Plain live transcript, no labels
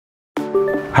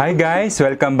Hi guys!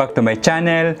 Welcome back to my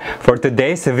channel. For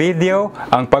today's video,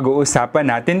 ang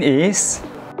pag-uusapan natin is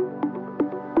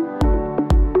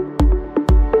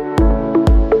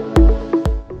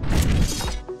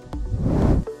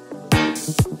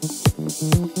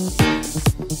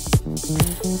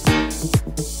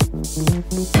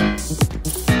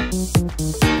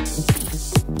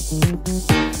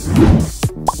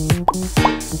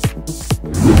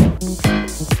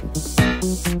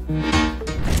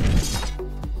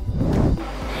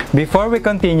Before we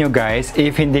continue guys,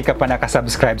 if hindi ka pa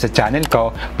nakasubscribe sa channel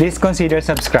ko, please consider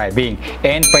subscribing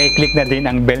and pa-click na din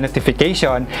ang bell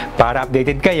notification para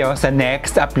updated kayo sa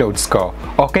next uploads ko.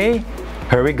 Okay?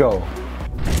 Here we go!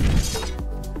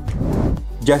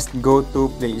 Just go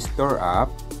to Play Store app,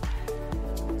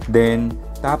 then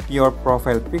tap your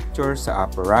profile picture sa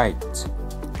upper right.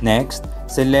 Next,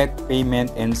 select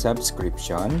Payment and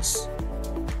Subscriptions,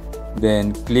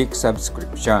 then click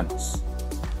Subscriptions.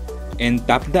 And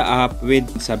tap the app with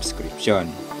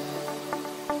subscription.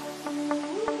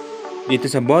 Dito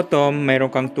sa bottom,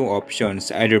 mayroon kang two options,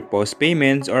 either post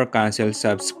payments or cancel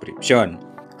subscription.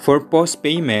 For post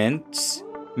payments,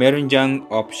 meron dyang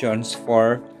options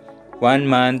for 1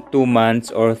 month, 2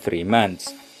 months, or 3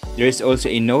 months. There is also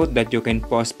a note that you can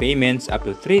post payments up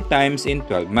to 3 times in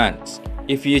 12 months.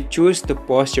 If you choose to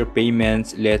post your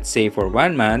payments, let's say for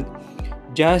 1 month,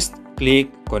 just click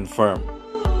confirm.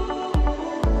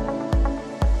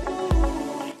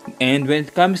 And when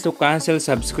it comes to cancel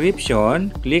subscription,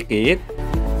 click it.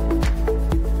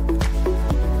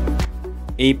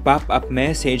 A pop-up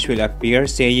message will appear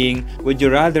saying, would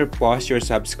you rather pause your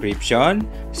subscription?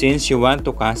 Since you want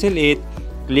to cancel it,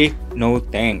 click no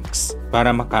thanks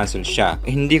para makancel siya.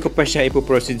 Hindi ko pa siya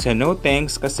ipoproceed sa no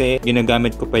thanks kasi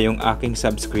ginagamit ko pa yung aking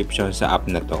subscription sa app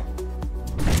na to.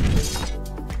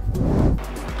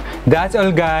 That's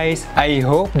all guys. I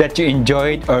hope that you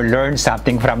enjoyed or learned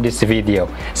something from this video.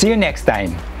 See you next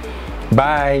time.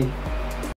 Bye!